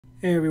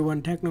Hey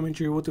everyone,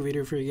 Technomentary with a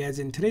video for you guys.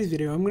 In today's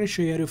video, I'm going to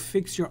show you how to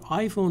fix your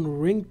iPhone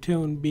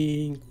ringtone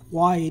being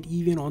quiet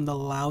even on the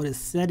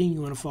loudest setting.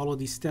 You want to follow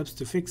these steps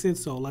to fix it,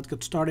 so let's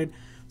get started.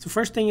 So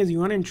first thing is you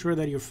want to ensure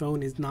that your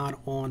phone is not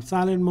on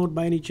silent mode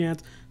by any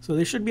chance. So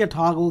there should be a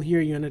toggle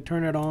here. You want to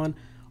turn it on,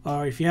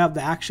 or if you have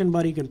the action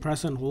button, you can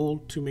press and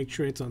hold to make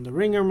sure it's on the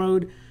ringer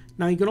mode.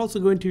 Now you can also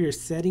go into your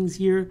settings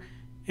here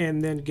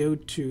and then go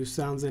to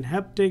sounds and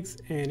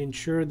haptics and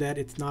ensure that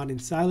it's not in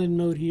silent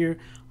mode here.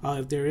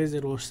 If there is,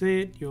 it will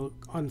say it. You'll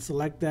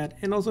unselect that,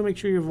 and also make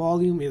sure your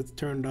volume is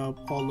turned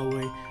up all the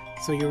way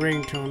so your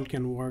ringtone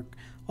can work.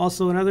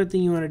 Also, another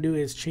thing you want to do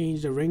is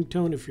change the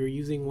ringtone. If you're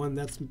using one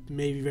that's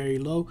maybe very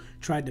low,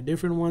 try the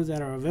different ones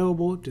that are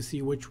available to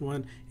see which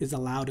one is the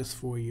loudest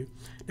for you.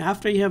 Now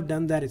after you have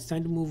done that, it's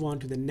time to move on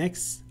to the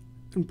next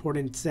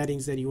important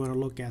settings that you want to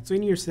look at. So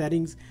in your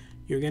settings,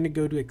 you're going to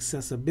go to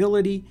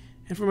accessibility.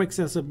 And from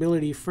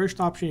accessibility, first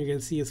option you're going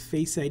to see is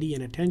Face ID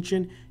and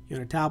attention. You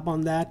want to tap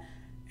on that,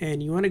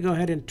 and you want to go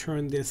ahead and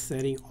turn this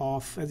setting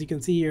off. As you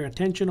can see here,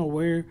 attention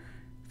aware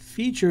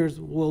features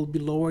will be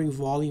lowering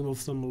volume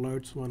of some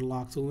alerts when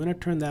locked. So we're going to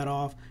turn that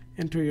off.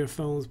 Enter your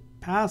phone's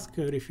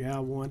passcode if you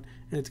have one,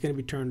 and it's going to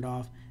be turned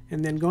off.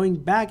 And then going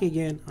back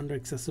again under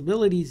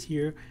accessibilities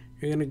here,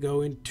 you're going to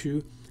go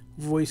into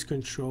voice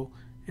control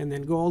and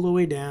then go all the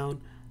way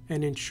down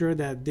and ensure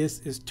that this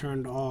is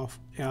turned off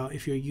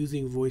if you're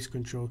using voice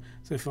control.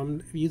 So if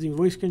I'm using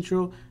voice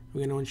control, we're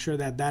going to ensure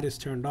that that is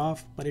turned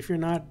off. But if you're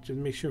not, just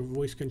make sure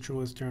voice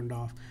control is turned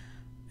off.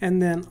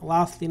 And then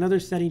lastly, another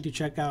setting to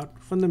check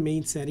out from the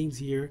main settings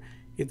here,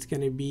 it's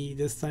going to be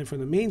this time from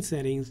the main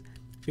settings,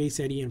 Face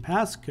ID and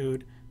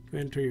passcode. You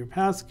enter your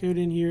passcode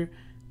in here.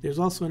 There's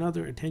also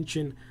another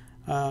attention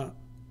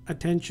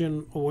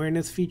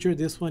awareness feature.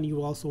 This one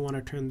you also want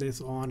to turn this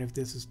on. If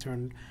this is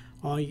turned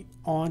on,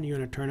 you want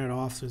to turn it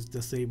off so it's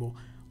disabled.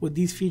 With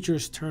these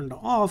features turned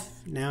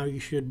off, now you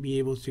should be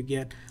able to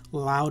get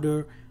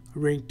louder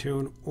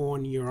ringtone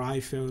on your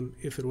iPhone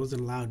if it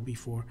wasn't loud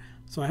before.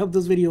 So I hope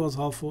this video was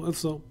helpful. If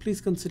so, please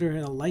consider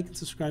hitting a like and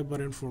subscribe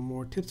button for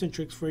more tips and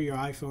tricks for your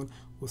iPhone.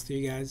 We'll see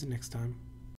you guys next time.